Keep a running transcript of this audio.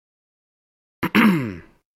Hello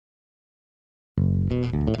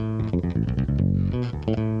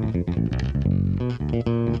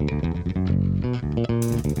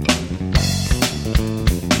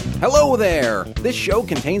there! This show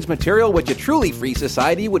contains material which a truly free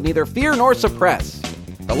society would neither fear nor suppress.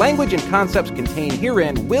 The language and concepts contained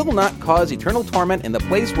herein will not cause eternal torment in the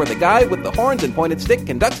place where the guy with the horns and pointed stick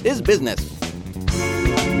conducts his business.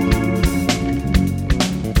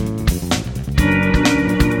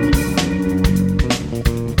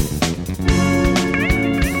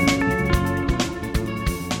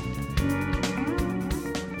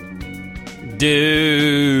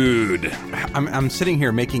 Dude. I'm sitting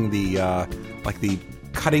here making the the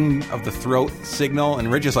cutting of the throat signal,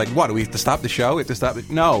 and Rich is like, "What? Do we have to stop the show? We have to stop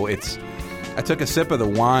it?" No, it's. I took a sip of the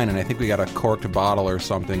wine, and I think we got a corked bottle or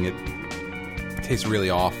something. It tastes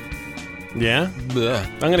really off. Yeah? Blech.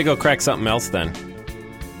 I'm going to go crack something else then.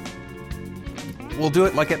 We'll do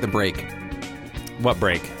it like at the break. What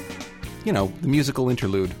break? You know, the musical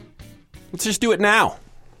interlude. Let's just do it now.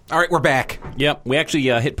 All right, we're back. Yep, we actually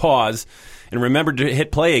hit pause and remembered to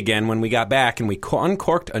hit play again when we got back, and we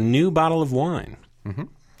uncorked a new bottle of wine. Mm-hmm.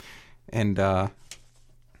 And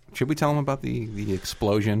should we tell them about the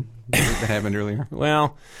explosion that happened earlier?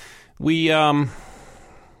 Well, we had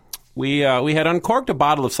uncorked a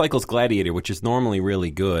bottle of Cycles Gladiator, which is normally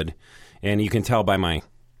really good, and you can tell by my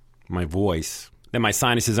voice that my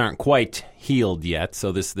sinuses aren't quite healed yet.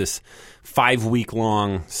 So this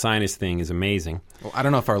 5-week-long sinus thing is amazing. Well, I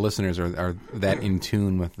don't know if our listeners are that in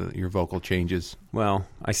tune with your vocal changes. Well,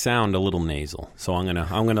 I sound a little nasal, so I'm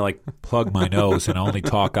gonna like plug my nose and only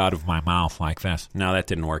talk out of my mouth like this. No, that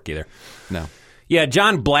didn't work either. No. Yeah,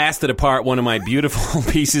 John blasted apart one of my beautiful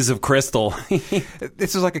pieces of crystal.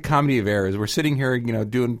 This is like a comedy of errors. We're sitting here,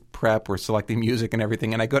 doing prep. We're selecting music and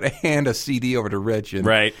everything, and I go to hand a CD over to Rich.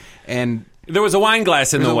 Right. And there was a wine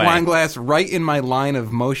glass in the way. There's a wine glass right in my line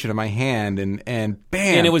of motion of my hand, and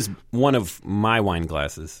bam! And it was one of my wine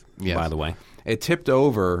glasses, yes. By the way. It tipped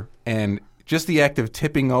over, and just the act of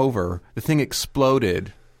tipping over, the thing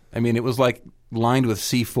exploded. I mean, it was like lined with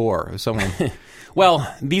C4. Someone. Well,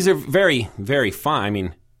 these are very, very fine. I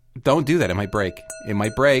mean, don't do that. It might break. It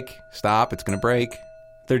might break. Stop. It's going to break.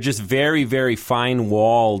 They're just very, very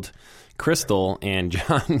fine-walled crystal, and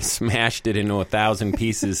John smashed it into 1,000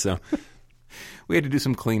 pieces. So we had to do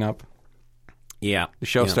some cleanup. Yeah. The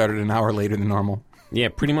show started an hour later than normal. Yeah,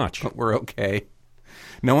 pretty much. But we're okay.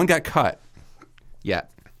 No one got cut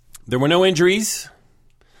yet. There were no injuries.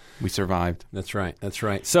 We survived. That's right. That's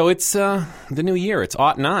right. So it's the new year. It's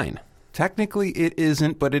 09. Technically, it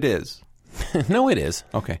isn't, but it is. No, it is.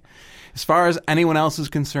 Okay. As far as anyone else is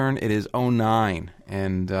concerned, it is 09.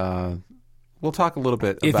 And we'll talk a little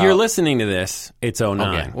bit about... If you're listening to this, it's 09.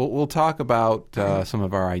 Okay. We'll talk about some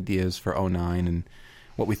of our ideas for 09 and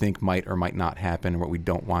what we think might or might not happen or what we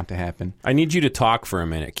don't want to happen. I need you to talk for a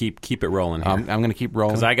minute. Keep it rolling here. I'm going to keep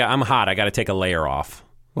rolling. Because I'm hot. I got to take a layer off.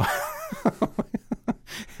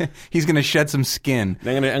 He's going to shed some skin.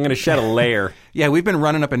 I'm going to shed a layer. Yeah, we've been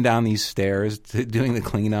running up and down these stairs, doing the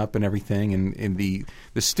cleanup and everything. And the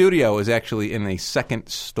studio is actually in a second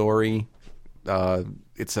story.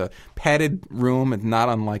 It's a padded room. It's not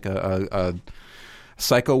unlike a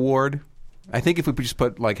psycho ward. I think if we just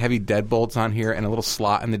put like heavy deadbolts on here and a little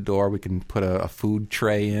slot in the door, we can put a food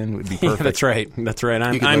tray in. It would be perfect. Yeah, that's right. That's right.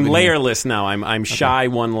 I'm layerless now. I'm shy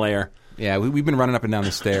one layer. Yeah, we've been running up and down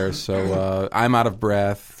the stairs, so I'm out of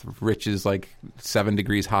breath. Rich is like 7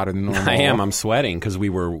 degrees hotter than normal. I am. I'm sweating because we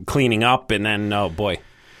were cleaning up, and then, oh, boy.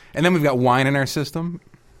 And then we've got wine in our system.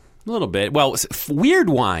 A little bit. Well, weird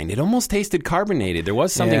wine. It almost tasted carbonated. There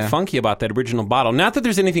was something funky about that original bottle. Not that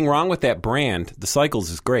there's anything wrong with that brand. The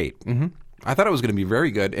Cycles is great. Mm-hmm. I thought it was going to be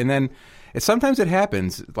very good. And then sometimes it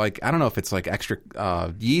happens. Like, I don't know if it's like extra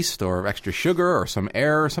yeast or extra sugar or some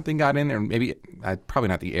air or something got in there. Maybe, probably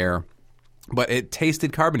not the air. But it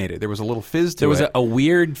tasted carbonated. There was a little fizz to it. There was a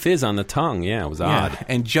weird fizz on the tongue. Yeah, it was odd.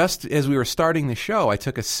 And just as we were starting the show, I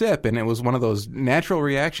took a sip, and it was one of those natural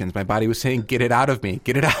reactions. My body was saying, get it out of me.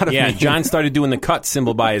 Get it out of me. Yeah, John started doing the cut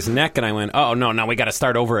symbol by his neck, and I went, oh, no, now we got to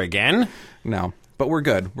start over again? No, but we're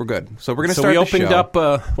good. We're good. So we're going to start the show. So we opened up,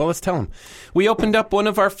 well, let's tell him. We opened up one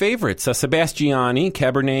of our favorites, Sebastiani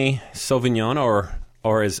Cabernet Sauvignon,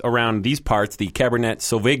 or as around these parts, the Cabernet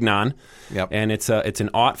Sauvignon. Yep. And it's an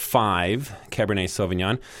 05 Cabernet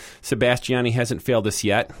Sauvignon. Sebastiani hasn't failed us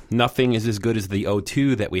yet. Nothing is as good as the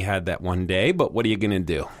 02 that we had that one day, but what are you going to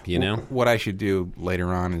do, you know? What I should do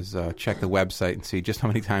later on is check the website and see just how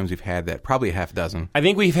many times we've had that. Probably a half dozen. I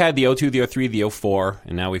think we've had the 02, the 03, the 04,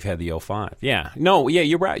 and now we've had the 05. Yeah. No, yeah,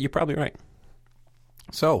 you're right. You're probably right.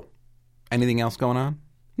 So, anything else going on?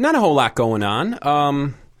 Not a whole lot going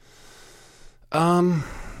on.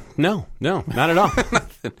 No, not at all.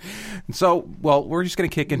 So, well, we're just going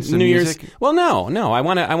to kick in some New music. Year's. Well, no. I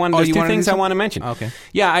want to. There's you two wanna things do I want to mention. Okay.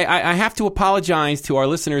 Yeah, I have to apologize to our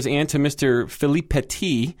listeners and to Mr. Philippe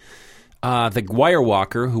Petit, the wire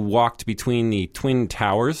walker who walked between the Twin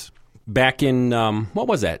Towers back in what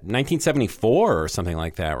was that? 1974 or something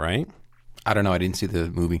like that, right? I don't know. I didn't see the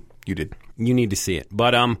movie. You did. You need to see it.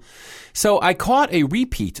 But so I caught a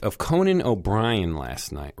repeat of Conan O'Brien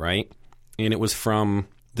last night, right? And it was from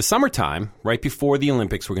the summertime, right before the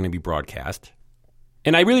Olympics were going to be broadcast.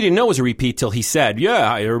 And I really didn't know it was a repeat till he said,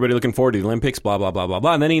 yeah, everybody looking forward to the Olympics, blah, blah, blah, blah,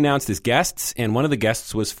 blah. And then he announced his guests, and one of the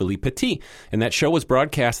guests was Philippe Petit. And that show was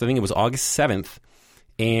broadcast, I think it was August 7th,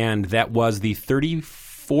 and that was the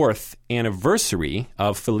 34th anniversary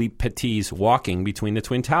of Philippe Petit's walking between the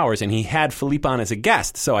Twin Towers, and he had Philippe on as a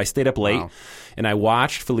guest. So I stayed up late, and I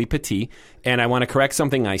watched Philippe Petit, and I want to correct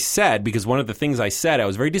something I said, because one of the things I said, I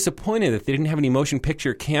was very disappointed that they didn't have any motion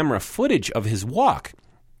picture camera footage of his walk.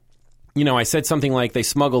 You know, I said something like they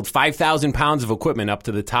smuggled 5,000 pounds of equipment up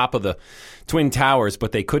to the top of the Twin Towers,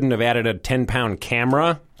 but they couldn't have added a 10-pound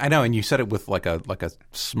camera. I know, and you said it with like a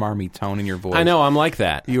smarmy tone in your voice. I know, I'm like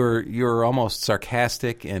that. You're almost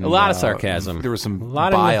sarcastic and A lot of sarcasm. There was some a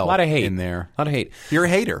lot of hate in there. A lot of hate. You're a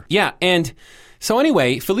hater. Yeah, and so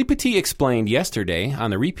anyway, Philippe Petit explained yesterday on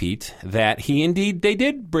the repeat that they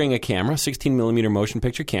did bring a camera, 16-millimeter motion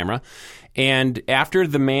picture camera, and after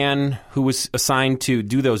the man who was assigned to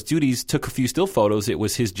do those duties took a few still photos, it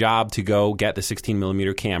was his job to go get the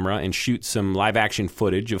 16-millimeter camera and shoot some live-action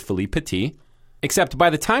footage of Philippe Petit. Except by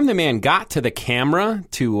the time the man got to the camera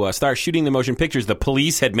to start shooting the motion pictures, the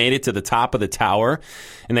police had made it to the top of the tower,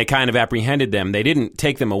 and they kind of apprehended them. They didn't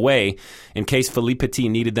take them away in case Philippe Petit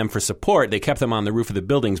needed them for support. They kept them on the roof of the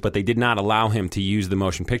buildings, but they did not allow him to use the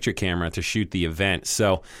motion picture camera to shoot the event.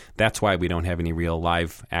 So that's why we don't have any real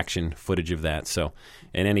live action footage of that. So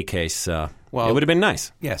in any case, it would have been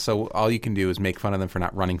nice. Yeah, so all you can do is make fun of them for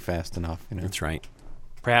not running fast enough. You know? That's right.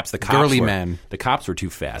 Perhaps the cops The cops were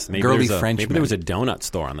too fast. Maybe Girly maybe Frenchmen. there was a donut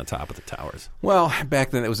store on the top of the towers. Well,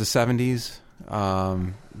 back then it was the 70s.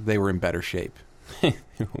 They were in better shape.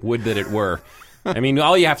 Would that it were. I mean,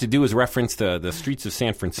 all you have to do is reference the streets of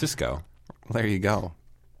San Francisco. Well, there you go.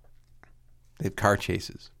 They had car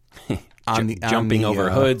chases. Jumping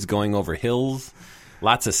over hoods, going over hills,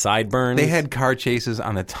 lots of sideburns. They had car chases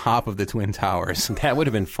on the top of the Twin Towers. That would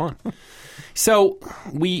have been fun. So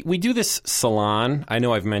we do this salon. I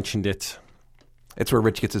know I've mentioned it. It's where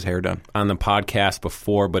Rich gets his hair done. On the podcast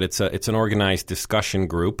before, but it's an organized discussion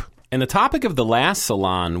group. And the topic of the last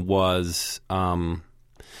salon was,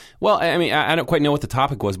 well, I mean, I don't quite know what the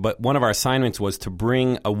topic was, but one of our assignments was to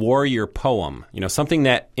bring a warrior poem, you know, something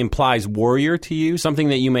that implies warrior to you, something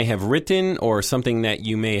that you may have written or something that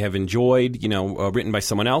you may have enjoyed, you know, written by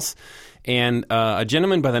someone else. And a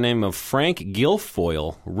gentleman by the name of Frank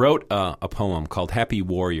Guilfoyle wrote a poem called Happy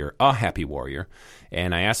Warrior, A Happy Warrior.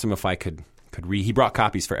 And I asked him if I could read. He brought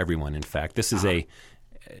copies for everyone, in fact. This is a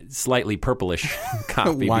slightly purplish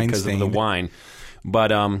copy because of the wine.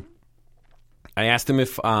 But I asked him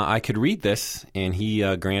if I could read this, and he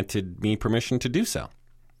granted me permission to do so.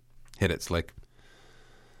 Hit it, Slick.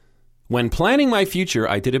 When planning my future,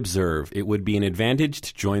 I did observe it would be an advantage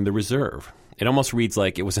to join the reserve. It almost reads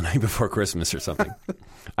like it was a night before Christmas or something.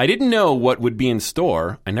 I didn't know what would be in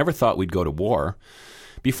store. I never thought we'd go to war.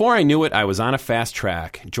 Before I knew it, I was on a fast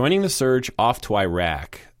track, joining the surge off to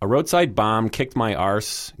Iraq. A roadside bomb kicked my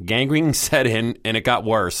arse, gangrene set in, and it got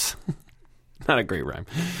worse. Not a great rhyme.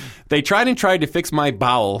 They tried to fix my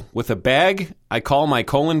bowel with a bag I call my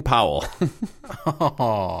Colin Powell.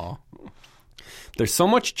 Oh. There's so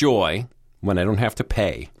much joy when I don't have to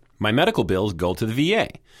pay. My medical bills go to the VA.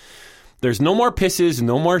 There's no more pisses,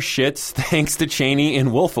 no more shits, thanks to Cheney and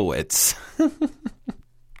Wolfowitz.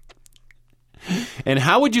 And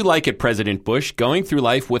how would you like it, President Bush, going through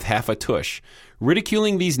life with half a tush?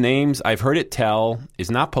 Ridiculing these names, I've heard it tell,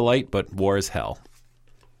 is not polite, but war is hell.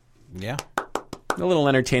 Yeah. A little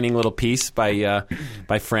entertaining little piece by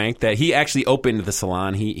Frank that he actually opened the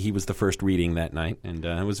salon. He was the first reading that night, and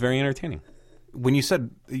it was very entertaining. When you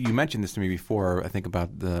mentioned this to me before, I think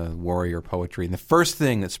about the warrior poetry, and the first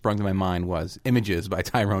thing that sprung to my mind was Images by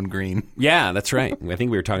Tyrone Green. Yeah, that's right. I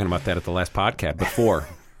think we were talking about that at the last podcast before.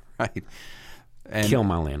 Right. And Kill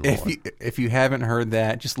My Landlord. If you haven't heard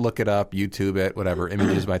that, just look it up, YouTube it, whatever.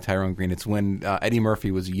 Images by Tyrone Green. It's when Eddie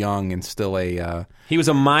Murphy was young and still he was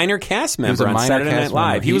a minor cast member on Saturday Night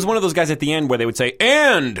Live. He was one of those guys at the end where they would say,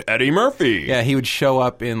 "And Eddie Murphy." Yeah, he would show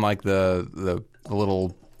up in like the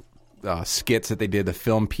little skits that they did, the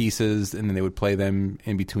film pieces, and then they would play them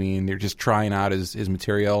in between. They're just trying out his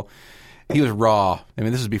material. He was raw. I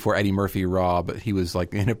mean, this is before Eddie Murphy raw, but he was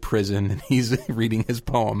like in a prison and he's reading his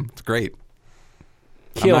poem. It's great.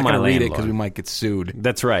 Kill I'm not My going to read it Landlord. because we might get sued.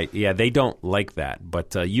 That's right. Yeah, they don't like that.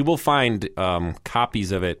 But you will find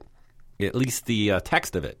copies of it, at least the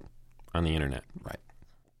text of it, on the internet. Right.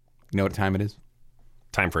 You know what time it is?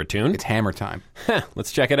 Time for a tune? It's Hammer time.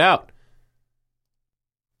 Let's check it out.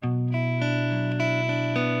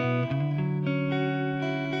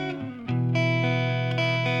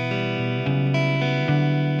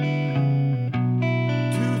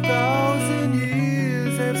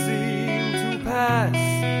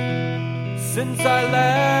 Since I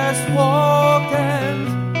last walked,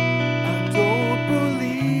 and I don't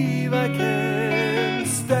believe I can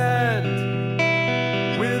stand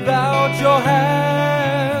without your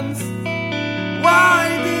hands. Why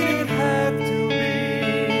did it have to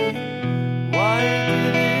be? Why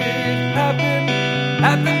did it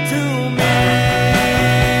happen to me?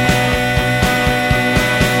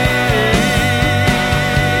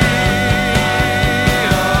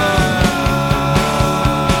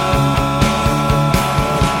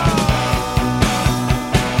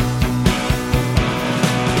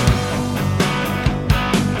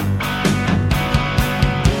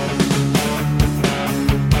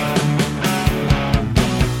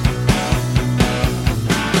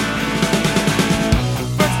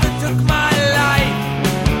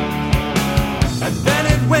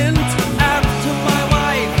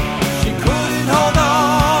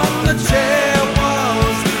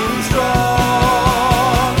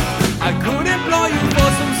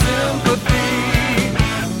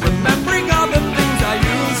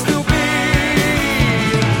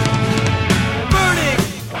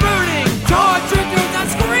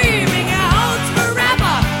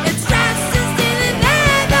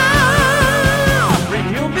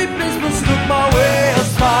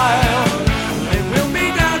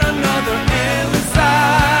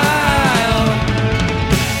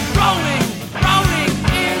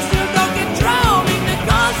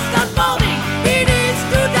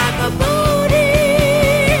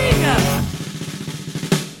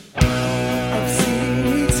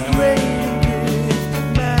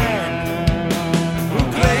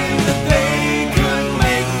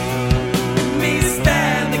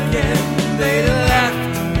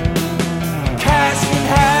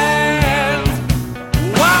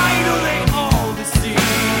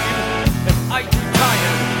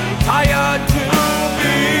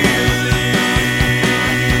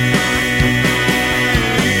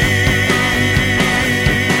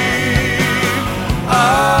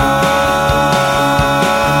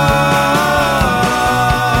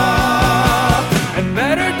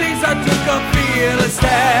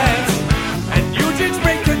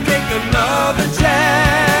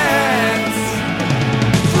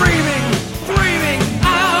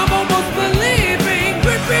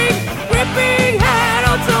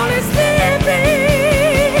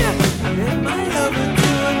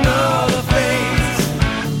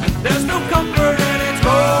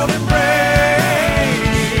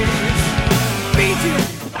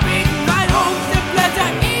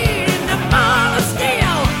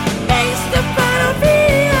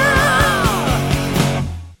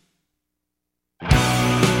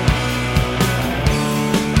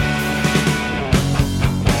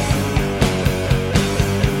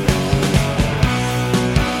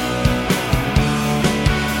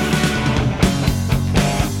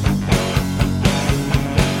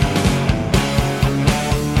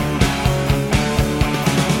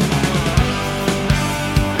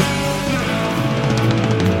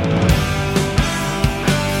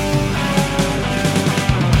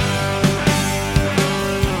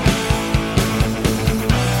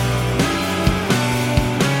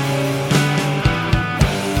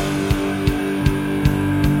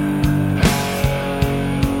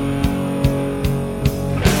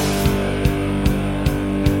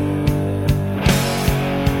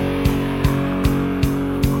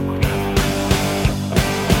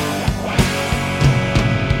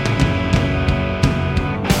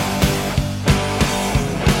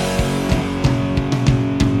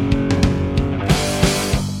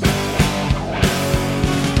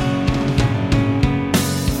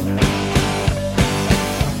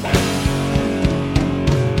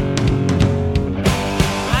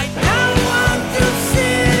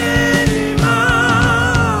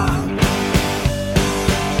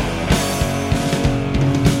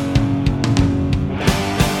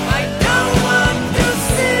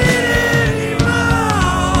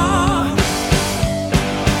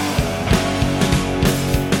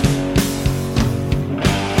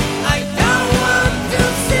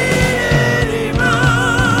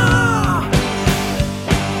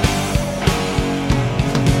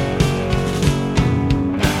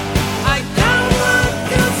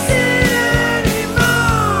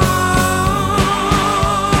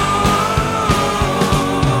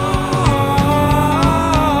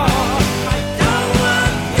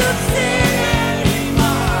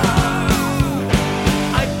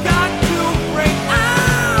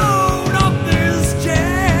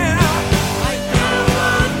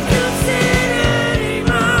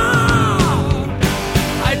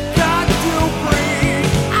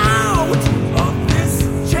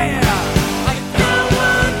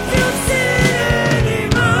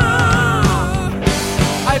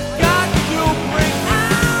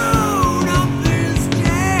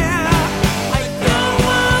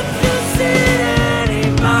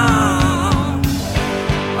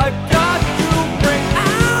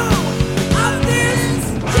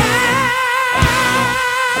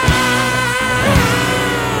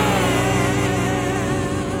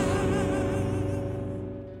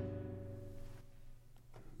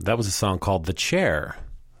 That was a song called The Chair,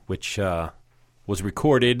 which was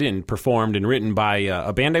recorded and performed and written by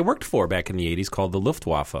a band I worked for back in the 80s called the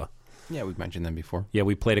Luftwaffe. Yeah, we've mentioned them before. Yeah,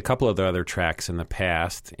 we played a couple of the other tracks in the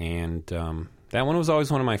past, and that one was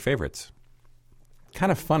always one of my favorites.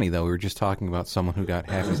 Kind of funny, though. We were just talking about someone who got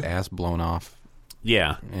half his ass blown off,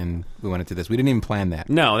 Yeah. and we went into this. We didn't even plan that.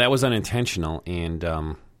 No, that was unintentional, and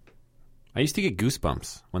I used to get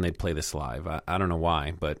goosebumps when they'd play this live. I don't know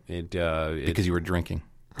why, but it Because you were drinking.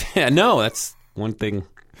 no, that's one thing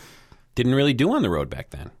didn't really do on the road back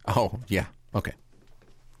then. Oh, yeah. Okay.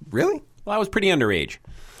 Really? Well, I was pretty underage.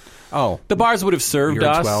 Oh. The bars would have served You were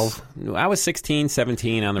us. 12? I was 16,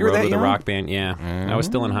 17 on the You were road that with a young? rock band. Yeah. I was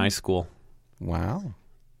still in high school. Wow.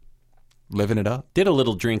 Living it up. Did a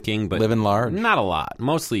little drinking, but Living large. not a lot.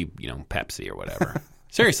 Mostly, Pepsi or whatever.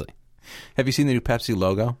 Seriously. Have you seen the new Pepsi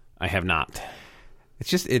logo? I have not. It's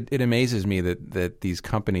just it amazes me that these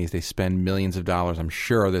companies, they spend millions of dollars. I'm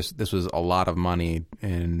sure this was a lot of money,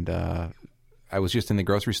 and I was just in the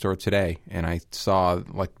grocery store today and I saw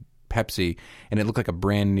like Pepsi, and it looked like a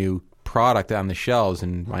brand new product on the shelves,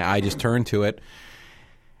 and my eye just turned to it,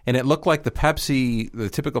 and it looked like the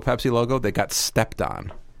typical Pepsi logo that got stepped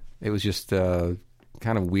on. It was just kind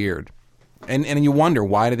of weird, and you wonder,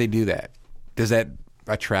 why do they do that? Does that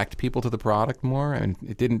attract people to the product more? And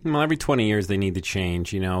it didn't. Well, every 20 years they need to change.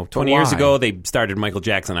 20 But years why? ago they started Michael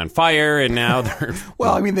Jackson on fire, and now they're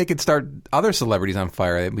Well, I mean, they could start other celebrities on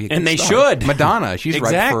fire. And they should. Madonna, she's ripe for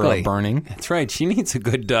Exactly. burning. That's right. She needs a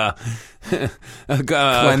good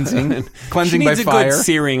Cleansing. Cleansing she by needs a fire. good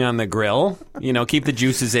searing on the grill. Keep the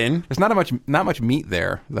juices in. There's not much meat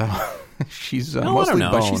there, though. She's No, I mostly don't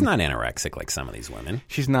know. bone. She's not anorexic like some of these women.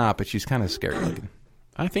 She's not, but she's kind of scary looking.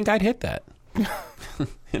 I think I'd hit that.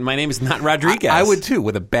 And my name is not Rodriguez. I would too,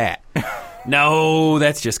 with a bat. No,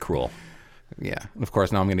 that's just cruel. Yeah. And of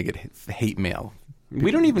course, now I'm going to get hate mail.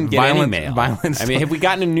 We don't even get Violent- any mail. violence. I mean, have we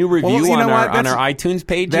gotten a new review Well, you know on what? our That's- iTunes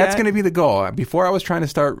page That's yet? going to be the goal. Before I was trying to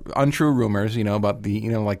start untrue rumors, about the,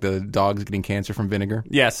 like the dogs getting cancer from vinegar.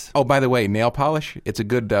 Yes. Oh, by the way, nail polish, it's a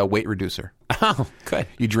good weight reducer. Oh, good.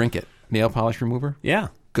 You drink it. Nail polish remover, Yeah.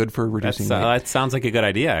 good for reducing weight. That sounds like a good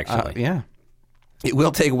idea, actually. Yeah. It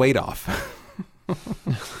will take weight off.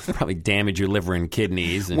 Probably damage your liver and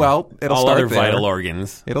kidneys and Well, it'll all start other there. vital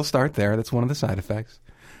organs. It'll start there. That's one of the side effects.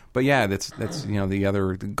 But yeah, that's the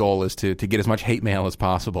other goal is to get as much hate mail as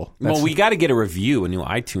possible. That's Well, we got to get a review, a new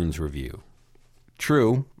iTunes review.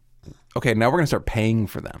 true. Okay, now we're going to start paying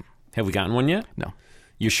for them. Have we gotten one yet? No,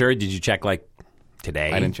 You sure? Did you check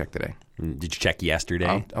today? I didn't check today. Did you check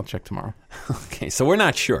yesterday? I'll check tomorrow. Okay, so we're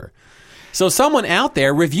not sure. So someone out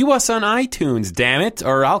there, review us on iTunes, damn it,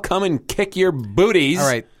 or I'll come and kick your booties. All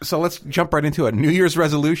right, so let's jump right into it. New Year's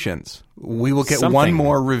resolutions. We will get Something. one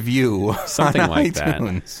more review Something on like that.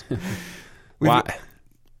 iTunes. Why?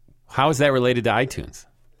 How is that related to iTunes?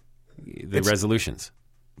 The resolutions.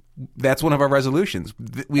 That's one of our resolutions.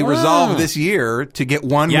 We resolved this year to get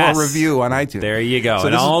one Yes. more review on iTunes. There you go. So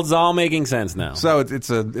And this is- it's all making sense now. So it's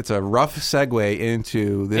a rough segue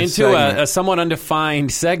into this Into segment. a somewhat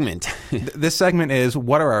undefined segment. This segment is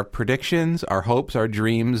what are our predictions, our hopes, our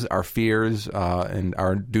dreams, our fears, and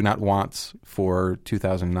our do not wants for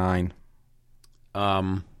 2009.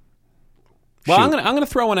 Well, Shoot. I'm gonna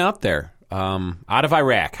throw one out there. Out of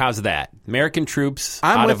Iraq. How's that? American troops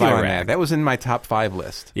I'm out with of you Iraq. on that. That was in my top 5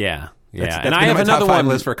 list. Yeah. Yeah. That's and been I have in my another top 5 one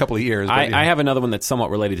list for a couple of years. but yeah. I have another one that's somewhat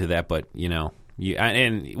related to that, but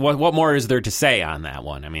and what more is there to say on that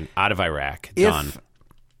one? I mean, out of Iraq, done.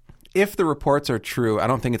 If the reports are true, I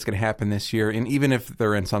don't think it's going to happen this year. And even if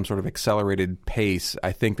they're in some sort of accelerated pace,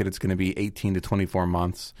 I think that it's going to be 18 to 24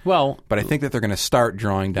 months. Well, But I think that they're going to start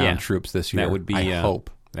drawing down yeah, troops this year. that would be. I hope.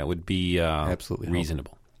 That would be Absolutely hope.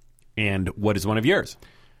 reasonable. And what is one of yours?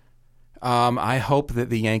 I hope that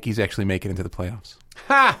the Yankees actually make it into the playoffs.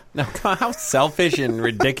 Ha! Now, how selfish and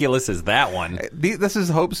ridiculous is that one? This is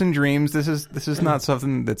hopes and dreams. This is not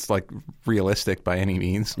something that's like realistic by any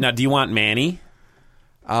means. Now, do you want Manny?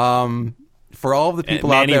 For all of the people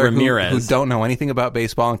Manny out there Ramirez. who don't know anything about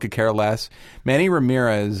baseball and could care less, Manny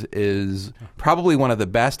Ramirez is probably one of the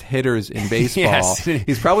best hitters in baseball. Yes.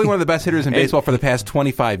 He's probably one of the best hitters in baseball for the past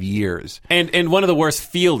 25 years. And one of the worst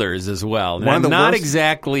fielders as well. One of the not worst-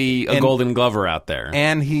 exactly a and- Golden Glover out there.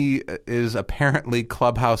 And he is apparently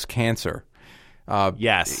clubhouse cancer.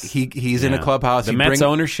 Yes, He's in a Yeah. clubhouse. The He Mets bring-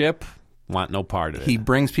 ownership Want no part of it. He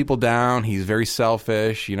brings people down. He's very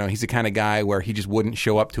selfish. He's the kind of guy where he just wouldn't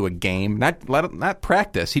show up to a game, not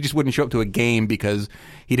practice. He just wouldn't show up to a game because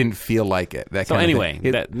he didn't feel like it. So anyway,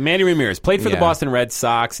 Manny Ramirez played for the Yeah. Boston Red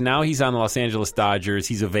Sox. Now he's on the Los Angeles Dodgers.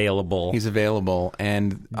 He's available. He's available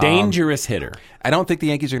and Dangerous hitter. I don't think the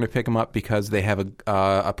Yankees are going to pick him up because they have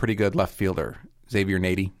a pretty good left fielder, Xavier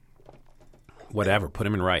Nady. Whatever. Put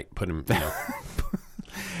him in right. Put him.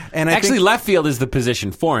 And I Actually, think, left field is the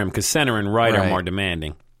position for him because center and right are Right. more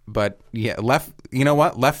demanding. but yeah, left. You know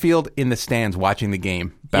what? Left field in the stands watching the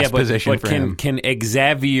game. Best position for him. Can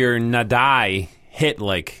Xavier Nadai hit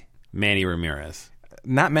like Manny Ramirez?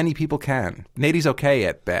 Not many people can. Nady's okay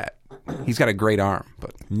at bat. He's got a great arm,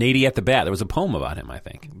 but Nady at the bat. There was a poem about him, I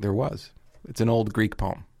think. there was. It's an old Greek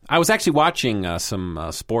poem. I was actually watching some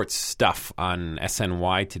sports stuff on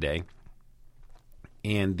SNY today,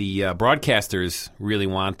 and the broadcasters really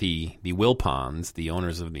want the Wilpons, the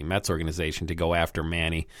owners of the Mets organization, to go after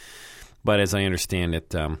Manny. But as I understand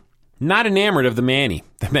it, not enamored of the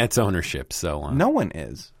Mets ownership. So No one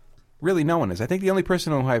is. Really, no one is. I think the only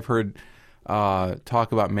person who I've heard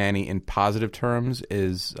talk about Manny in positive terms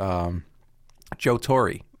is Joe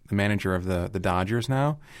Torre, the manager of the Dodgers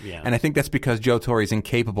now. Yeah. And I think that's because Joe Torre is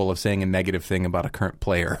incapable of saying a negative thing about a current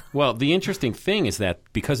player. Well, the interesting thing is that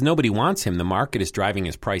because nobody wants him, the market is driving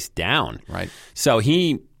his price down. Right. So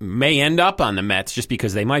he may end up on the Mets just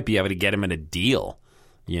because they might be able to get him at a deal.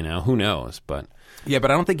 Who knows? But Yeah, but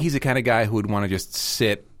I don't think he's the kind of guy who would want to just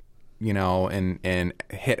sit, and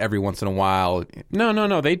hit every once in a while.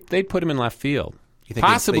 no, they'd put him in left field. You think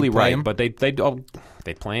Possibly they'd play right, him? but they'd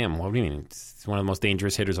play him. What do you mean? He's one of the most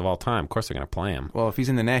dangerous hitters of all time. Of course they're going to play him. Well, if he's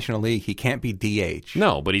in the National League, he can't be DH.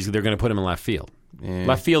 No, but they're going to put him in left field.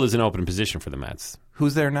 Left field is an open position for the Mets.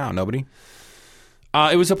 Who's there now? Nobody?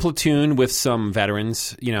 It was a platoon with some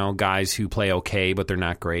veterans, guys who play okay, but they're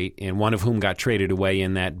not great, and one of whom got traded away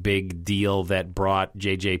in that big deal that brought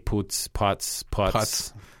J.J. Putz.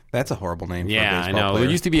 That's a horrible name for a Yeah, I baseball know. player.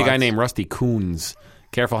 There used to be a guy Putz. named Rusty Kuntz.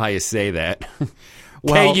 Careful how you say that.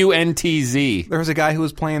 Well, Kuntz. There was a guy who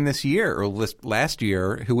was playing this year, or last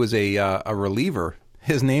year, who was a reliever.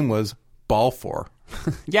 His name was Balfour.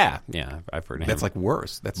 Yeah, I've heard of him. That's like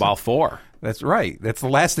worse. That's Ball 4. That's right. That's the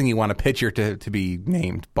last thing you want a pitcher to be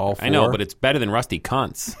named. Balfour. I know, but it's better than Rusty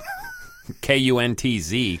Kuntz.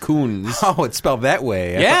 Kuntz. Kuntz. Oh, it's spelled that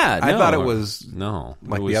way. I thought it was no,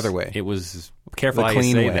 like it the other way. It was careful The how you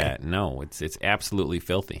clean say way. that. No, it's absolutely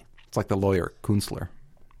filthy. It's like the lawyer Kunstler.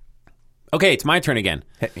 Okay, it's my turn again.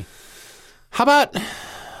 Hit me. How about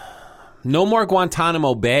no more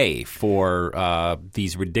Guantanamo Bay for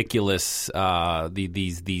these ridiculous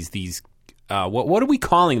these what are we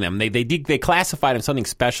calling them? They classified them something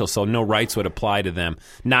special, so no rights would apply to them.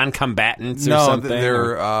 Non-combatants or something.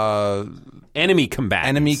 They're enemy combatants.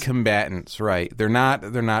 enemy combatants. Right. They're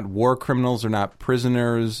not war criminals. They're not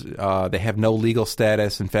prisoners. They have no legal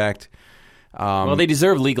status. In fact, Well, they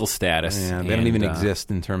deserve legal status. they don't even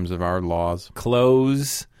exist in terms of our laws.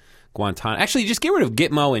 Close Guantanamo. Actually, just get rid of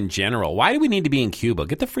Gitmo in general. Why do we need to be in Cuba?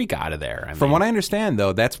 Get the freak out of there. From what I understand,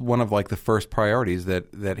 though, that's one of like the first priorities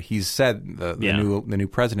that he's said the new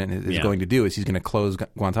president is Yeah. going to do is he's going to close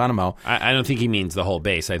Guantanamo. I don't think he means the whole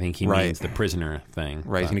base. I think he Right. means the prisoner thing.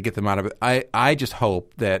 Right, he's going to get them out of it. I just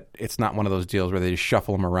hope that it's not one of those deals where they just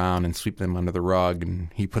shuffle them around and sweep them under the rug, and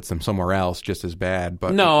he puts them somewhere else just as bad.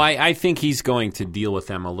 But No, I think he's going to deal with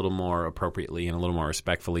them a little more appropriately and a little more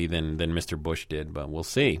respectfully than Mr. Bush did. But we'll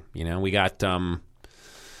see. We got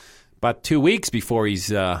about 2 weeks before he's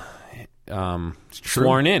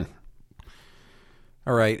sworn in.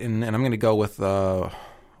 all right, and I'm going to go with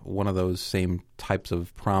one of those same types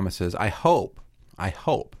of promises. I hope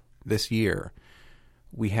this year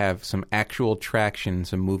we have some actual traction,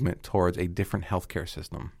 some movement towards a different healthcare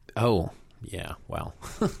system. Oh, yeah. Well,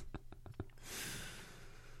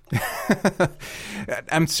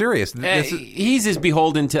 I'm serious. This is, he's as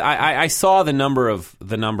beholden to. I saw the number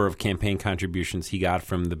of campaign contributions he got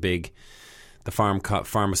from the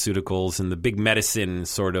pharmaceuticals and the big medicine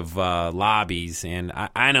sort of lobbies, and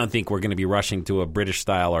I don't think we're going to be rushing to a British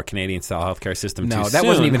style or Canadian style healthcare system. no, too that soon.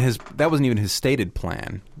 wasn't even his stated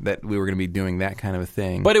plan that we were going to be doing that kind of a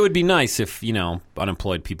thing. But it would be nice if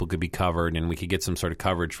unemployed people could be covered, and we could get some sort of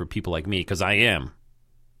coverage for people like me because I am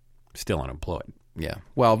still unemployed. yeah,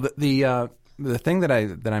 well, the thing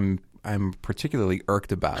that I'm particularly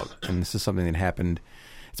irked about, and this is something that happened.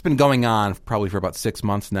 It's been going on probably for about 6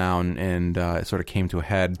 months now, and it sort of came to a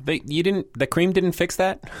head. The cream didn't fix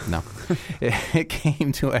that? No, it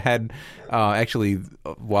came to a head actually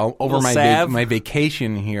while over Little salve? my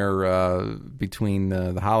vacation here between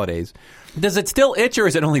the holidays. Does it still itch or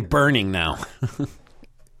is it only burning now?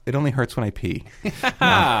 It only hurts when I pee.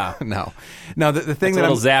 No. The thing That's a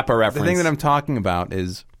little Zappa The reference. thing that I'm talking about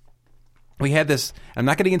is we had this. I'm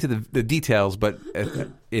not getting into the details, but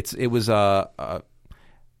it was something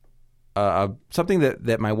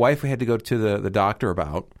that my wife had to go to the doctor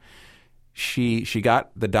about. She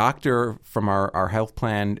got the doctor from our health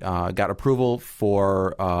plan got approval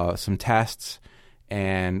for some tests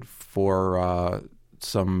and for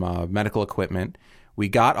some medical equipment. We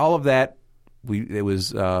got all of that.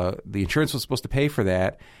 The insurance was supposed to pay for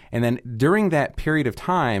that, and then during that period of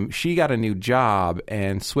time, she got a new job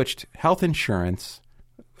and switched health insurance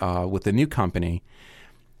with the new company.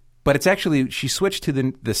 But it's actually she switched to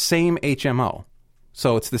the same HMO.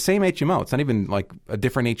 So it's the same HMO. It's not even like a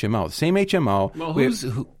different HMO. The same HMO.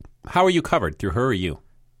 Well, how are you covered? Through her or you?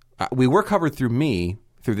 We were covered through me,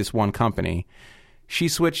 through this one company. She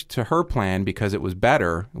switched to her plan because it was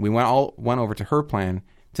better. We went over to her plan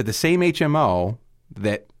to the same HMO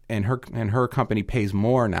and her company pays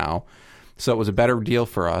more now. So it was a better deal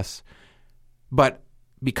for us. But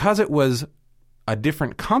because it was a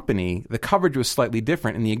different company, the coverage was slightly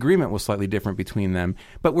different and the agreement was slightly different between them.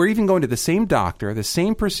 But we're even going to the same doctor, the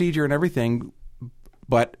same procedure and everything.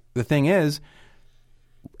 But the thing is,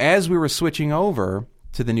 as we were switching over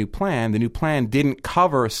to the new plan didn't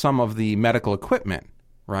cover some of the medical equipment,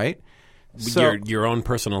 right? So, your own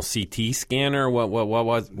personal CT scanner?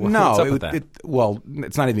 What's no, up with that? Well,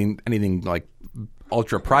 it's not even anything like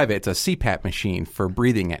ultra private. It's a CPAP machine for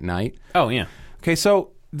breathing at night. Oh, yeah. Okay,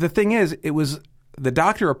 so the thing is, it was the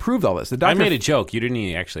doctor approved all this. The doctor I made a joke. You didn't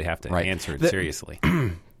even actually have to answer it seriously.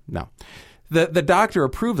 No. The doctor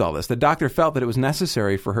approved all this. The doctor felt that it was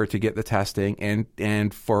necessary for her to get the testing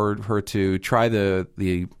and for her to try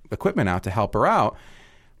the equipment out to help her out.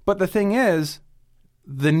 But the thing is,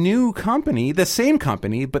 the new company, the same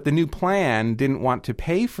company, but the new plan didn't want to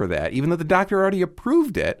pay for that, even though the doctor already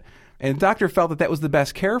approved it. And the doctor felt that was the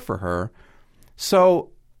best care for her. So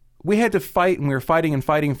we had to fight, and we were fighting,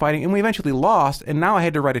 and we eventually lost. And now I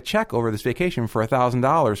had to write a check over this vacation for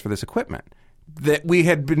 $1,000 for this equipment that we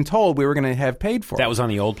had been told we were going to have paid for. That was on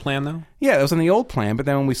the old plan, though? Yeah, it was on the old plan. But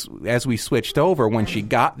then as we switched over, when she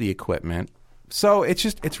got the equipment, so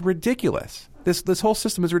it's ridiculous. This whole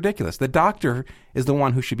system is ridiculous. The doctor is the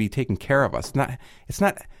one who should be taking care of us. It's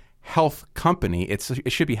not health company. It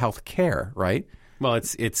should be health care, right? Well,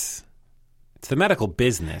 it's the medical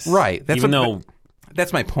business, right?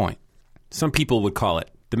 That's my point. Some people would call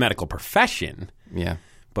it the medical profession. Yeah,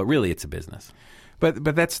 but really, it's a business.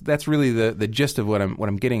 But that's really the gist of what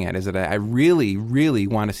I'm getting at is that I really, really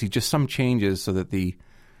want to see just some changes so that the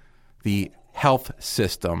health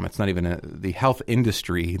system, it's not even the health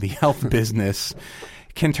industry, the health business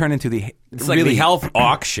can turn into it's like the health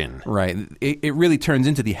auction. Right. It really turns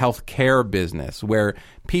into the health care business where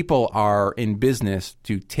people are in business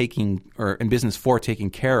for taking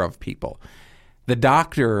care of people. The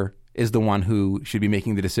doctor is the one who should be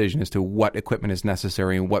making the decision as to what equipment is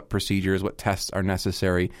necessary and what procedures, what tests are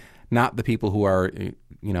necessary, not the people who are,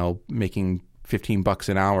 making $15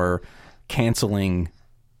 an hour canceling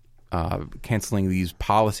these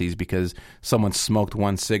policies because someone smoked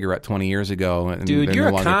one cigarette 20 years ago. And dude, you're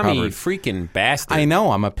no a commie covered. Freaking bastard. I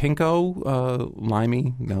know. I'm a pinko,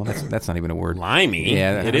 limey. No, that's not even a word. Limey?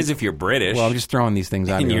 Yeah, it is if you're British. Well, I'm just throwing these things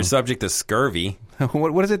out. And you're subject to scurvy.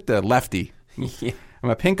 What is it? Lefty. Yeah. I'm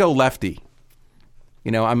a pinko lefty.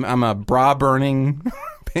 I'm a bra burning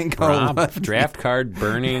pinko lefty. Draft card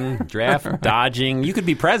burning, draft dodging. You could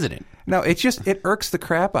be president. No, it irks the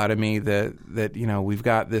crap out of me that we've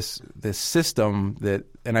got this system that,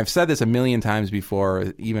 and I've said this a million times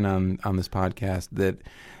before, even on this podcast,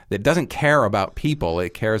 that doesn't care about people.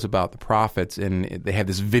 It cares about the profits, and they have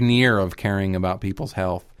this veneer of caring about people's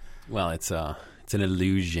health. Well, it's an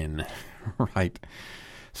illusion, right?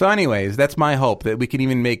 So, anyways, that's my hope that we can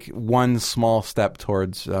even make one small step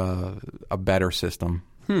towards a better system.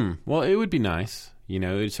 Well, it would be nice. It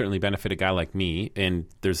would certainly benefit a guy like me, and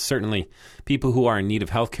there's certainly people who are in need of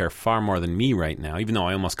health care far more than me right now, even though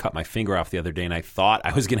I almost cut my finger off the other day, and I thought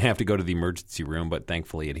I was going to have to go to the emergency room, but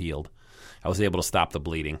thankfully it healed. I was able to stop the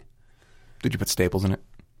bleeding. Did you put staples in it?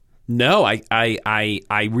 No, I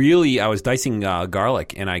was dicing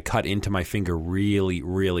garlic, and I cut into my finger really,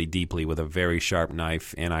 really deeply with a very sharp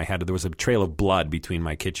knife, and there was a trail of blood between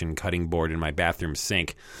my kitchen cutting board and my bathroom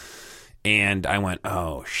sink. And I went,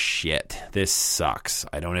 oh, shit, this sucks.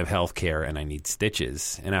 I don't have health care, and I need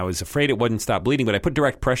stitches. And I was afraid it wouldn't stop bleeding, but I put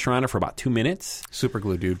direct pressure on it for about 2 minutes. Super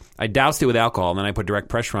glue, dude. I doused it with alcohol, and then I put direct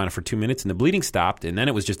pressure on it for 2 minutes, and the bleeding stopped, and then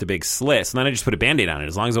it was just a big slit. So then I just put a Band-Aid on it.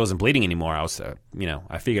 As long as I wasn't bleeding anymore, I was,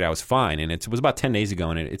 I figured I was fine. And it was about 10 days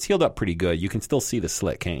ago, and it's healed up pretty good. You can still see the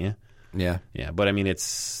slit, can't you? Yeah. Yeah, but I mean,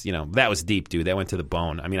 it's, that was deep, dude. That went to the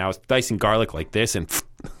bone. I mean, I was dicing garlic like this and...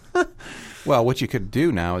 Well, what you could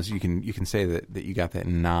do now is you can say that you got that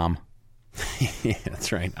in Nam. Yeah,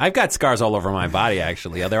 that's right. I've got scars all over my body,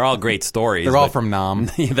 actually. They're all great stories. They're all from Nam.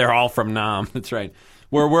 They're all from Nam. That's right.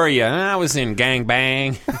 Where were you? I was in Gang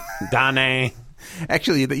Bang, Da Nang.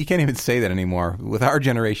 Actually, you can't even say that anymore. With our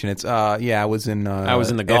generation, it's I was in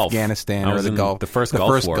the Gulf, Afghanistan, I was or the in Gulf, the first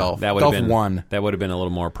Gulf War. That would Gulf have been One. That would have been a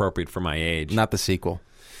little more appropriate for my age. Not the sequel.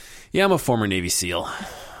 Yeah, I'm a former Navy SEAL.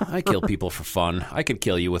 I kill people for fun. I could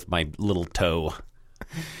kill you with my little toe.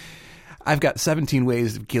 I've got 17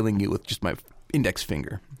 ways of killing you with just my index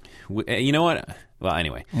finger. You know what? Well,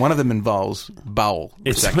 anyway, one of them involves bowel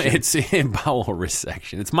resection. It's bowel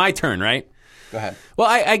resection. It's my turn, right? Go ahead. Well,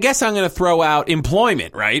 I guess I'm going to throw out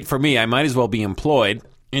employment, right? For me, I might as well be employed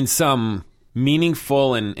in some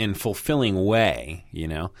meaningful and fulfilling way,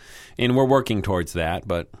 And we're working towards that,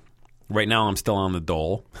 but right now I'm still on the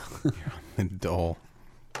dole. You're on the dole.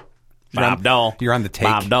 Bob Dole. You're on the take.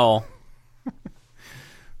 Bob Dole.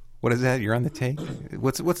 What is that? You're on the take?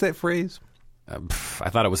 What's that phrase? I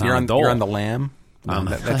thought it was on the dole. You're on the lam? No,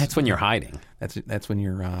 that's when you're hiding. That's when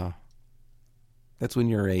you're a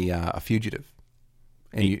fugitive.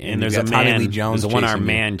 And there's a Tommy man, Lee Jones there's a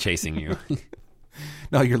one-armed chasing you. man chasing you.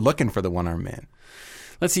 No, you're looking for the one-armed man.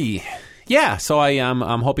 Let's see. Yeah, so I'm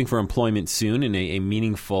hoping for employment soon in a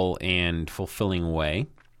meaningful and fulfilling way.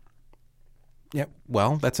 Yep.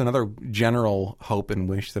 Well, that's another general hope and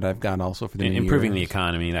wish that I've got also for the new year. Improving the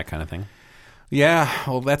economy, that kind of thing. Yeah.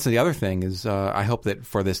 Well, that's the other thing is I hope that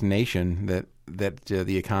for this nation that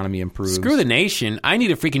the economy improves. Screw the nation. I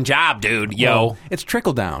need a freaking job, dude. Yo. Well, it's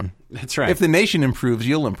trickle down. That's right. If the nation improves,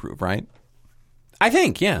 you'll improve, right? I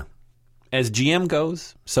think, yeah. As GM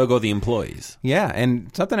goes, so go the employees. Yeah, and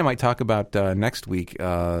something I might talk about next week,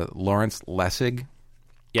 Lawrence Lessig.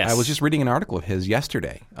 Yes. I was just reading an article of his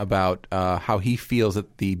yesterday about how he feels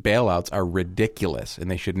that the bailouts are ridiculous and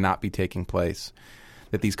they should not be taking place,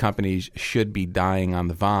 that these companies should be dying on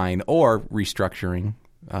the vine or restructuring.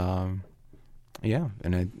 Yeah,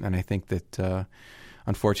 and I think that,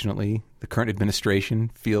 unfortunately, the current administration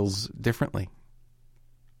feels differently.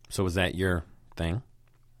 So is that your thing?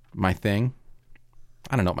 My thing?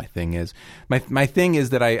 I don't know what my thing is. My thing is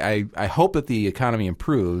that I hope that the economy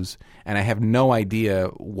improves, and I have no idea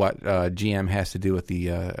what GM has to do with the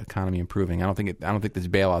economy improving. I don't think these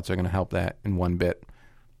bailouts are going to help that in one bit.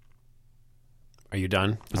 Are you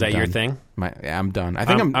done? Is that your thing? I'm done. I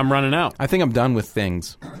think I'm running out. I think I'm done with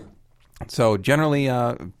things. So generally,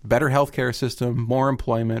 better healthcare system, more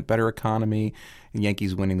employment, better economy, and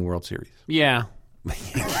Yankees winning the World Series. Yeah,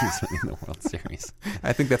 Yankees winning the World Series.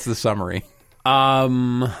 I think that's the summary.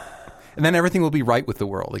 And then everything will be right with the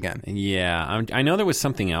world again. Yeah, I know there was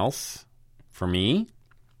something else for me.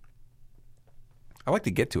 I'd like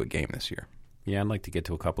to get to a game this year. Yeah, I'd like to get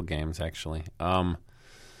to a couple games, actually.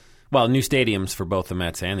 Well, new stadiums for both the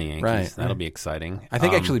Mets and the Yankees. Right. That'll be exciting. I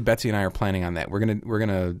think actually Betsy and I are planning on that. We're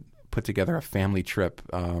gonna put together a family trip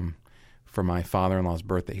for my father-in-law's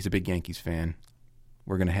birthday. He's a big Yankees fan.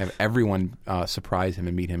 We're gonna have everyone surprise him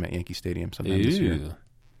and meet him at Yankee Stadium sometime this year.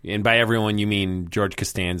 And by everyone, you mean George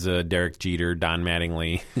Costanza, Derek Jeter, Don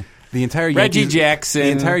Mattingly, the entire Reggie Jackson, the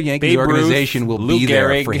entire Yankees Babe organization Ruth, will Lou be there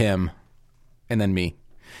Gehrig. for him, and then me,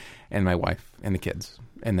 and my wife, and the kids,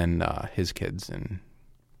 and then his kids and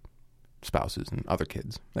spouses and other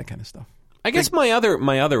kids, that kind of stuff. I guess my other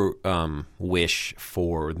wish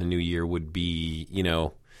for the new year would be,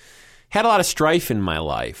 had a lot of strife in my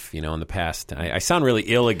life, in the past. I sound really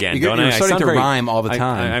ill again, don't I? You're starting to rhyme all the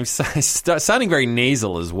time. I'm sounding very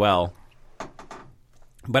nasal as well.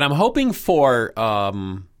 But I'm hoping for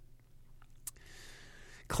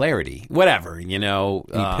clarity, whatever,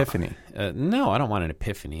 Epiphany. No, I don't want an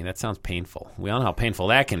epiphany. That sounds painful. We all know how painful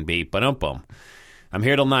that can be. But I'm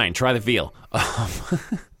here till 9. Try the veal.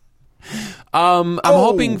 I'm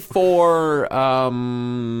hoping for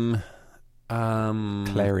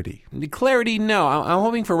Clarity. Clarity, no. I'm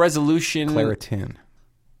hoping for resolution. Claritin.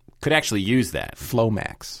 Could actually use that.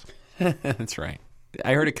 Flomax. That's right.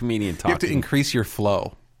 I heard a comedian talking. You have to increase your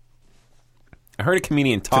flow. I heard a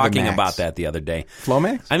comedian talking about that the other day.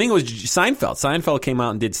 Flomax? I think it was Seinfeld. Seinfeld came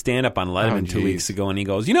out and did stand-up on Letterman 2 weeks ago, and he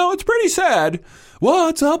goes, it's pretty sad.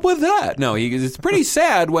 What's up with that? No, he goes, it's pretty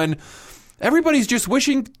sad when everybody's just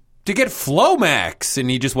wishing to get Flomax, and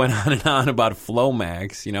he just went on and on about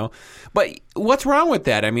Flomax, But what's wrong with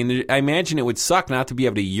that? I mean, I imagine it would suck not to be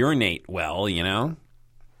able to urinate well,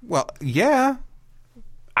 Well, yeah.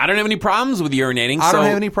 I don't have any problems with urinating. I don't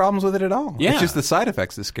have any problems with it at all. Yeah. It's just the side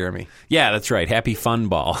effects that scare me. Yeah, that's right. Happy fun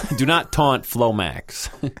ball. Do not taunt Flomax.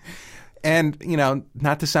 And,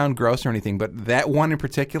 not to sound gross or anything, but that one in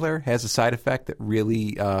particular has a side effect that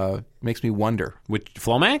really makes me wonder. Which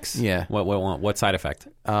Flomax? Yeah. What side effect?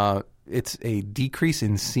 It's a decrease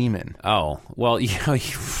in semen. Oh, well, what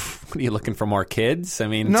are you looking for, more kids? I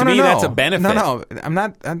mean, No, to me, that's a benefit. No, I'm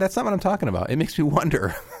not. That's not what I'm talking about. It makes me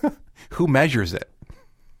wonder who measures it.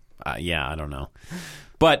 Yeah, I don't know.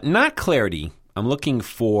 But not clarity. I'm looking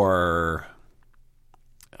for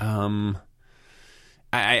harmony.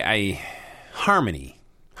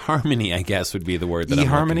 Harmony, I guess, would be the word that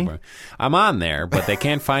eHarmony? I'm looking for. I'm on there, but they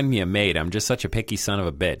can't find me a mate. I'm just such a picky son of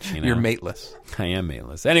a bitch. You're mateless. I am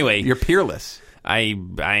mateless. Anyway. You're peerless. I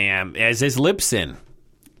am, as is Libsyn.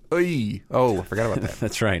 Oy. Oh, I forgot about that.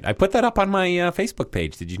 That's right. I put that up on my Facebook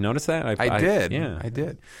page. Did you notice that? I did. Yeah. I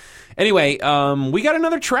did. Anyway, we got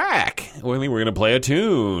another track. I think we're going to play a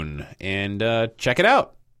tune and check it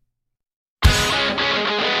out.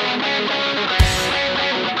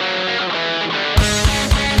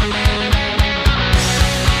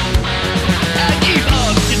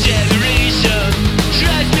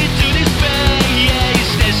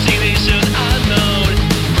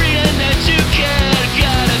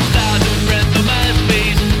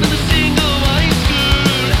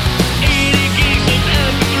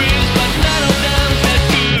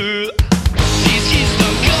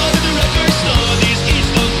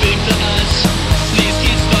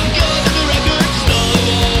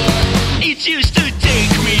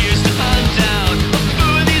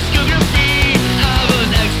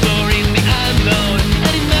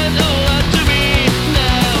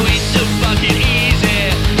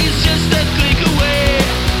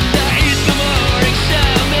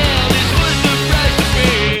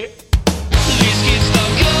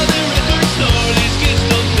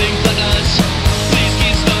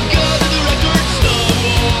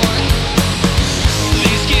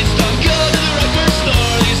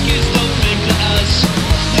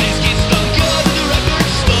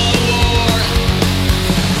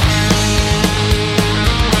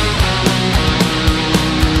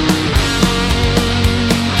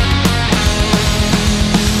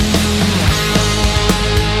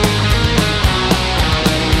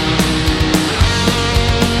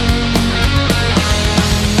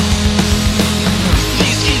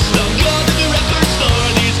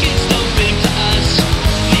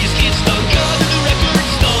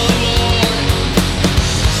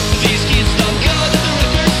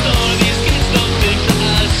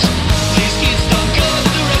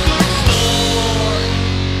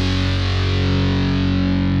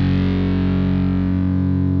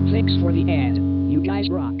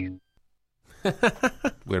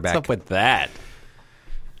 We're back. What's up with that?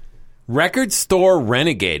 Record Store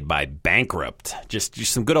Renegade by Bankrupt. Just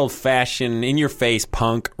some good old-fashioned, in-your-face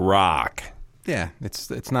punk rock. Yeah,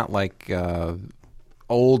 it's not like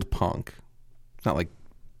old punk. It's not like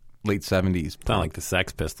late 70s. It's not like the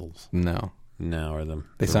Sex Pistols. No. No, or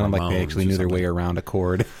They sounded like they actually knew their way around a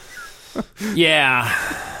chord. Yeah.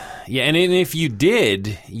 Yeah, and if you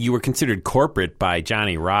did, you were considered corporate by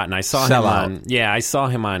Johnny Rotten. I saw him on. Yeah, I saw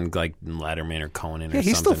him on like Letterman or Conan or something.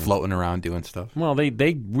 He's still floating around doing stuff. Well, they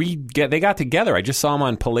got together. I just saw him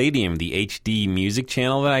on Palladium, the HD music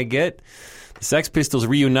channel that I get. The Sex Pistols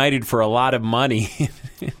reunited for a lot of money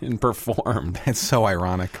and performed. It's so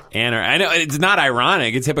ironic. And I know it's not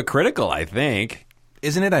ironic; it's hypocritical. I think.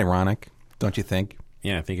 Isn't it ironic? Don't you think?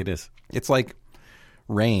 Yeah, I think it is. It's like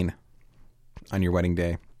rain on your wedding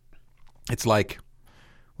day. It's like,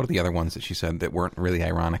 what are the other ones that she said that weren't really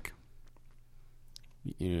ironic?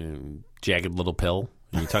 Jagged Little Pill.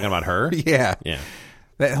 Are you talking about her? Yeah. Yeah.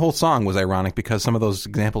 That whole song was ironic because some of those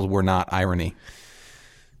examples were not irony.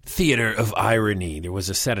 Theater of Irony. There was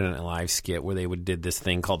a Saturday Night Live skit where they did this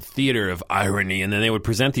thing called Theater of Irony, and then they would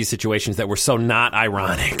present these situations that were so not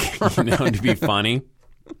ironic, to be funny.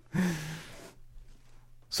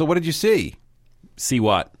 So what did you see? See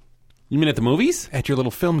what? You mean at the movies? At your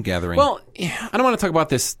little film gathering. Well, I don't want to talk about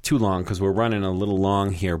this too long because we're running a little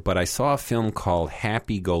long here, but I saw a film called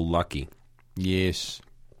Happy Go Lucky. Yes.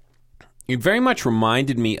 It very much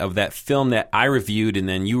reminded me of that film that I reviewed and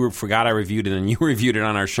then you forgot I reviewed and then you reviewed it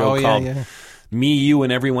on our show called Me, You,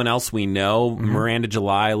 and Everyone Else We Know, Miranda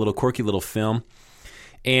July, a little quirky little film.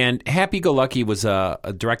 And Happy Go Lucky was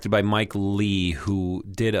directed by Mike Lee, who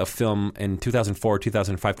did a film in 2004 or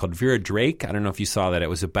 2005 called Vera Drake. I don't know if you saw that. It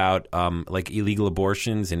was about like illegal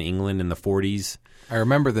abortions in England in the 40s. I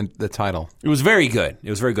remember the title. It was very good.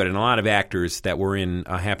 It was very good. And a lot of actors that were in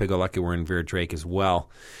Happy Go Lucky were in Vera Drake as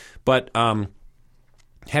well. But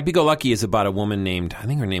Happy Go Lucky is about a woman named, I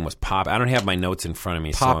think her name was Pop. I don't have my notes in front of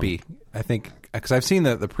me. Poppy. So, I think, because I've seen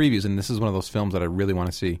the previews, and this is one of those films that I really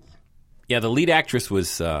want to see. yeah, the lead actress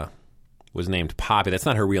was was named Poppy. That's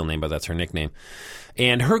not her real name, but that's her nickname.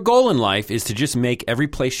 And her goal in life is to just make every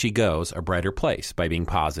place she goes a brighter place by being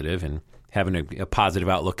positive and having a positive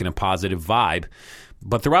outlook and a positive vibe.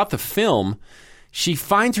 But throughout the film, she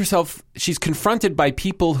finds herself, she's confronted by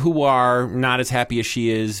people who are not as happy as she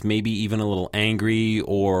is, maybe even a little angry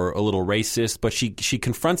or a little racist, but she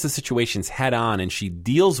confronts the situations head on and she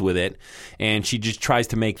deals with it, and she just tries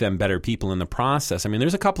to make them better people in the process. I mean,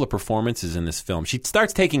 there's a couple of performances in this film. She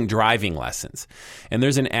starts taking driving lessons, and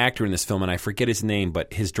there's an actor in this film, and I forget his name,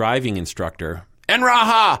 but his driving instructor,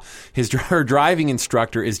 Enraha! Her driving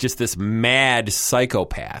instructor is just this mad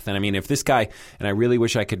psychopath. And I mean, if this guy, and I really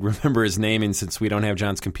wish I could remember his name, and since we don't have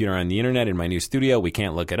John's computer on the internet in my new studio, we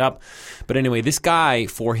can't look it up. But anyway, this guy,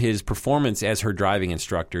 for his performance as her driving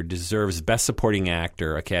instructor, deserves Best Supporting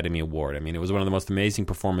Actor Academy Award. I mean, it was one of the most amazing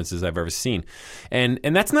performances I've ever seen. And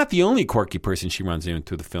that's not the only quirky person she runs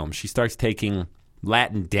into the film. She starts taking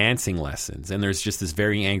Latin dancing lessons, and there's just this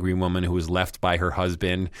very angry woman who was left by her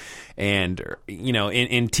husband, and you know,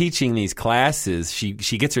 in teaching these classes, she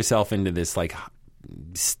gets herself into this like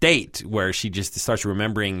state where she just starts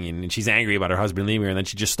remembering, and she's angry about her husband leaving her, and then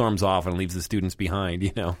she just storms off and leaves the students behind,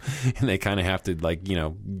 you know, and they kind of have to, like, you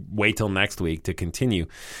know, wait till next week to continue.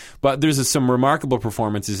 But there's some remarkable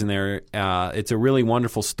performances in there. It's a really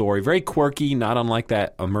wonderful story, very quirky, not unlike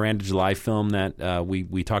that Miranda July film that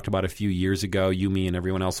we talked about a few years ago, You, Me, and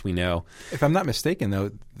Everyone Else We Know. If I'm not mistaken,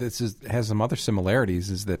 though, has some other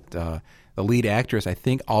similarities, is that the lead actress, I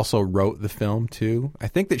think, also wrote the film, too. I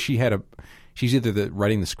think that she's either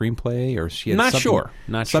writing the screenplay, or she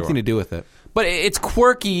had something to do with it. But it's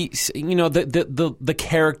quirky. You know, the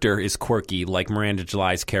character is quirky, like Miranda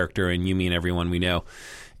July's character in You, Me, and Everyone We Know.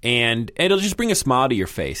 And it'll just bring a smile to your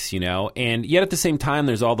face, you know. And yet at the same time,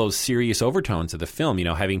 there's all those serious overtones of the film, you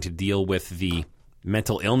know, having to deal with the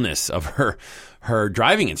mental illness of her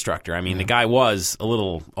driving instructor. I mean, the guy was a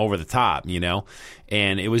little over the top, you know,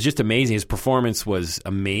 and it was just amazing. His performance was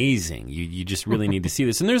amazing. You just really need to see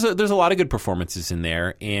this. And there's a lot of good performances in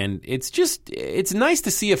there, and it's nice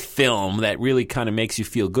to see a film that really kind of makes you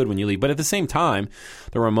feel good when you leave. But at the same time,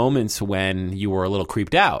 there were moments when you were a little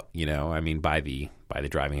creeped out, you know, I mean, by the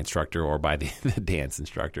driving instructor or by the dance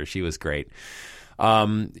instructor. She was great.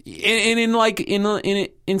 And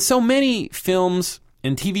in so many films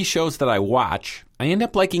and TV shows that I watch, I end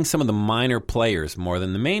up liking some of the minor players more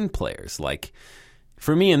than the main players. Like,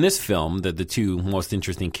 for me in this film, the two most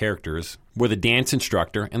interesting characters were the dance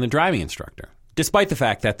instructor and the driving instructor. Despite the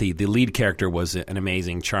fact that the lead character was an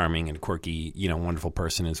amazing, charming, and quirky, you know, wonderful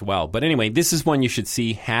person as well. But anyway, this is one you should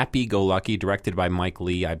see, Happy Go Lucky, directed by Mike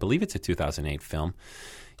Leigh. I believe it's a 2008 film.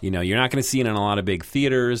 You know, you're not going to see it in a lot of big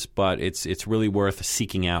theaters, but it's really worth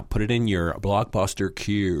seeking out. Put it in your Blockbuster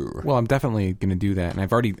queue. Well, I'm definitely going to do that, and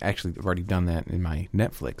I've already done that in my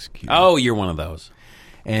Netflix queue. Oh, you're one of those.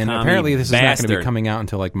 And apparently this is not going to be coming out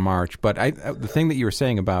until like March. But the thing that you were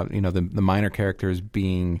saying about, you know, the minor characters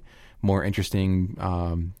being more interesting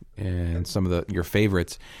and some of your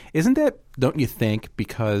favorites, isn't that, don't you think,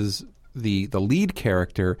 because the lead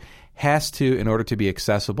character has to, in order to be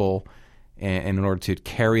accessible and in order to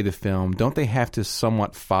carry the film, don't they have to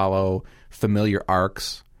somewhat follow familiar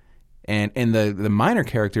arcs? And the minor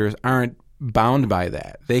characters aren't bound by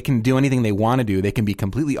that. They can do anything they want to do. They can be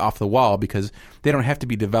completely off the wall because they don't have to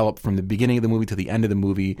be developed from the beginning of the movie to the end of the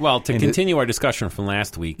movie. Well, to continue our discussion from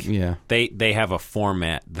last week, they have a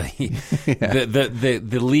format.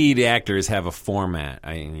 The lead actors have a format.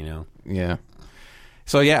 Yeah.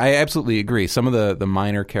 So, yeah, I absolutely agree. Some of the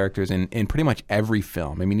minor characters in pretty much every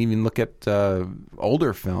film. I mean, even look at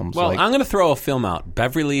older films. Well, I'm going to throw a film out,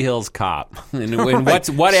 Beverly Hills Cop. And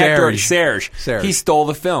what actor? Serge. He stole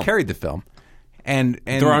the film. Carried the film. And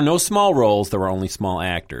there are no small roles. There are only small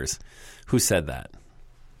actors. Who said that?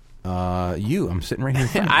 I'm sitting right here in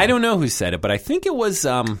front of you. I don't know who said it, but I think it was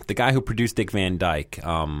the guy who produced Dick Van Dyke.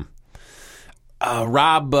 Rob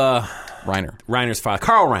Reiner. Reiner's father.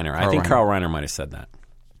 Carl Reiner. I think Carl Reiner might have said that.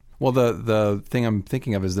 Well, the thing I'm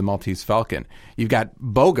thinking of is the Maltese Falcon. You've got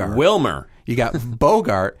Bogart. Wilmer. You got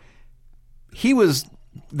Bogart. He was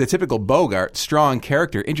the typical Bogart, strong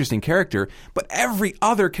character, interesting character, but every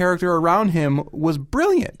other character around him was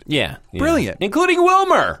brilliant. Yeah. Brilliant. Including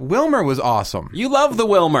Wilmer. Wilmer was awesome. You love the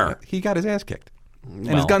Wilmer. He got his ass kicked. And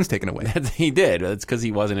his guns taken away. He did. That's because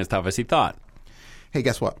he wasn't as tough as he thought. Hey,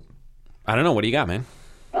 guess what? I don't know. What do you got, man?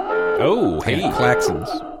 Oh, hey.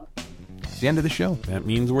 Klaxons. It's the end of the show. That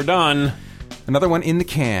means we're done. Another one in the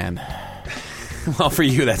can. Well, for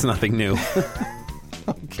you, that's nothing new.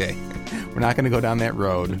 Okay. We're not going to go down that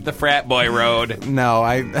road. The frat boy road. No,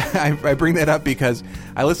 I bring that up because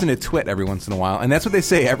I listen to Twit every once in a while, and that's what they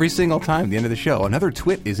say every single time at the end of the show. Another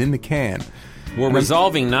Twit is in the can. We're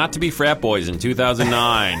resolving not to be frat boys in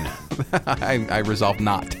 2009. I resolve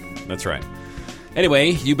not. That's right.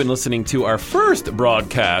 Anyway, you've been listening to our first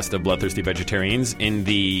broadcast of Bloodthirsty Vegetarians in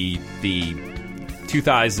the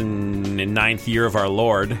 2009th year of our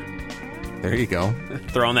Lord. There you go.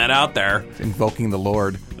 Throwing that out there. Invoking the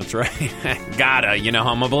Lord. That's right. Gotta. You know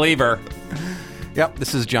I'm a believer. Yep,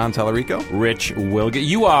 this is John Tallarico. Rich Wilgett.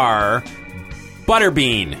 You are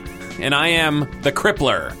Butterbean, and I am the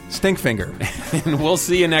Crippler. Stinkfinger. And we'll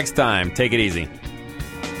see you next time. Take it easy.